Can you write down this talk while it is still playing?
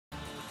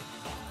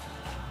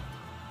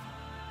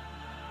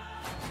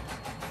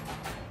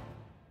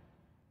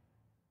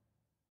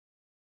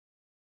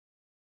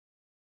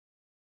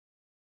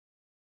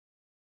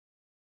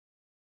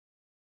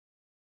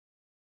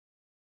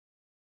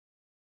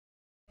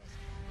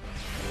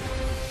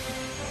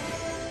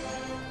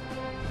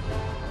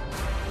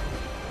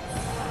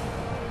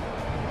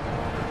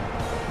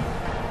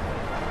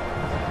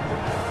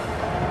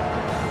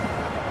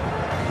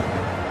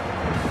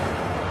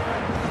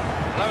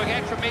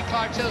me,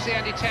 Clive Tilsley,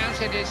 Andy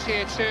Townsend is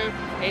here too.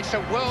 It's a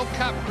World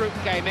Cup group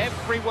game.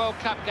 Every World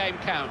Cup game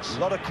counts. A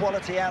lot of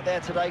quality out there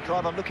today,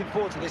 Clive. I'm looking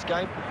forward to this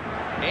game.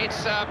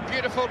 It's a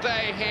beautiful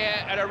day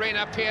here at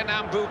Arena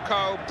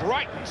Pernambuco.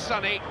 Bright and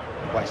sunny.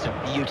 Well, it's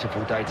a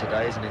beautiful day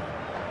today, isn't it?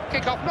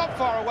 Kick-off not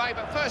far away,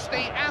 but first the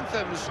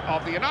anthems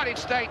of the United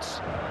States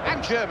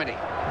and Germany.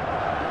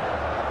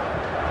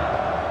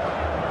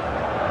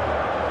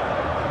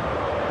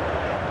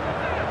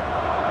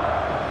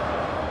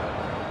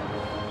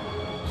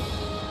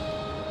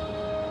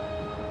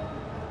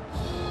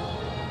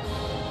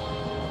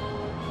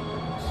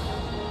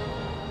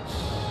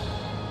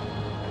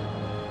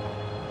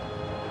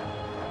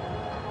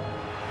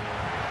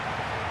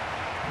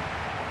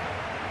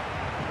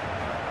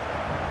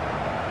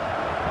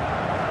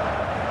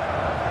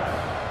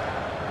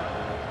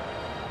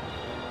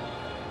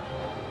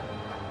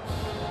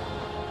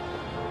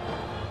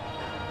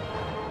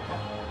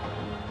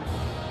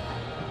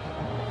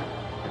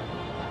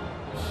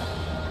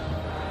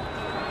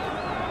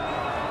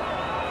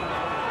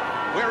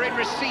 We're in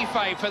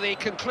Recife for the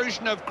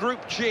conclusion of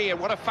Group G, and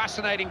what a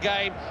fascinating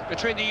game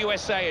between the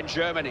USA and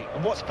Germany.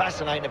 And what's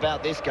fascinating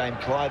about this game,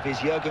 Clive, is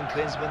Jurgen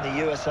Klinsmann, the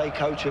USA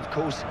coach, of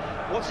course.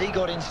 What's he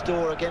got in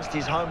store against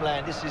his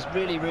homeland? This is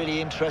really,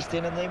 really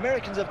interesting. And the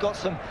Americans have got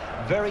some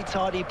very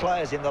tidy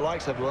players in the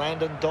likes of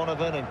Landon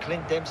Donovan and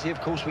Clint Dempsey, of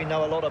course, we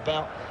know a lot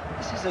about.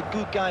 This is a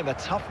good game, a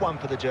tough one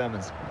for the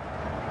Germans.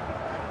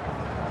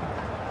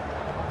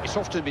 It's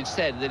often been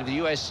said that if the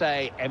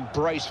USA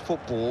embrace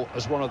football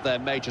as one of their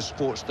major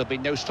sports, there'll be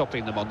no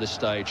stopping them on this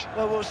stage.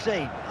 Well, we'll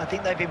see. I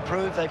think they've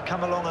improved. They've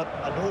come along an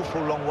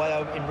awful long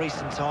way in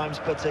recent times,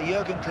 but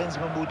Jurgen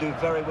Klinsmann will do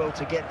very well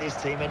to get this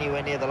team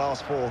anywhere near the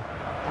last four.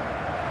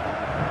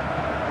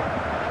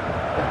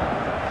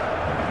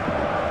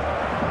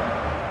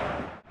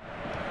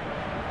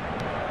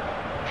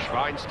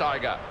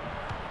 Schweinsteiger.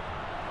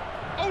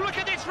 Oh, look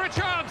at this for a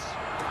chance!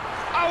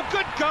 Oh,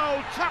 good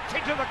goal, tucked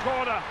into the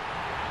corner.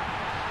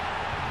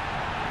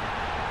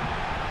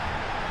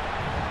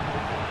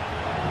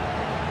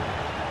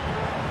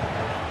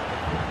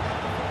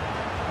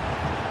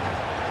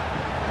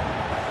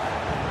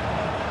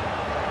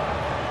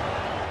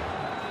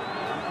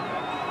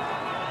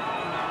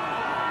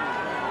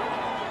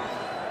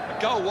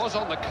 Goal was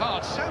on the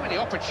card, so many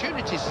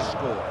opportunities to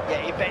score.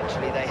 Yeah,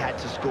 eventually they had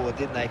to score,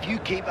 didn't they? If you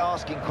keep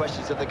asking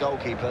questions of the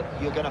goalkeeper,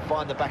 you're going to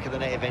find the back of the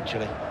net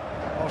eventually.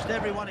 Whilst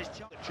everyone is...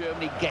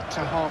 Germany get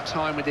to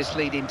half-time with this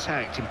lead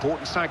intact,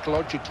 important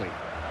psychologically.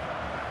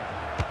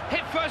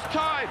 Hit first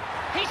time,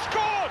 he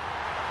scored!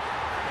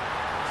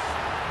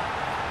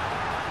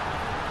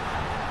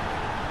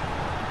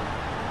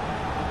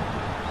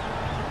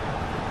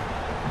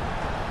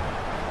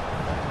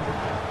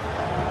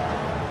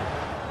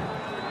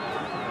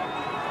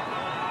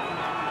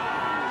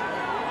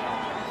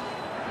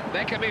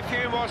 There can be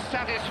few more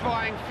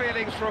satisfying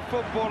feelings for a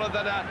footballer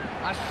than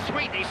a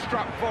sweetly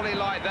struck volley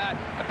like that.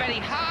 I bet he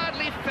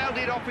hardly felt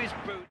it off his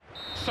boot.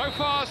 So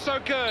far, so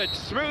good.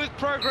 Smooth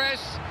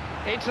progress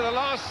into the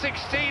last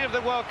 16 of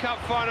the World Cup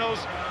finals.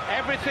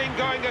 Everything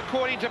going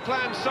according to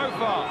plan so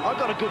far. I've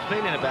got a good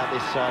feeling about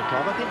this side,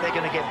 Clive. I think they're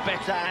going to get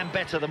better and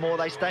better the more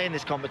they stay in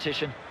this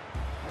competition.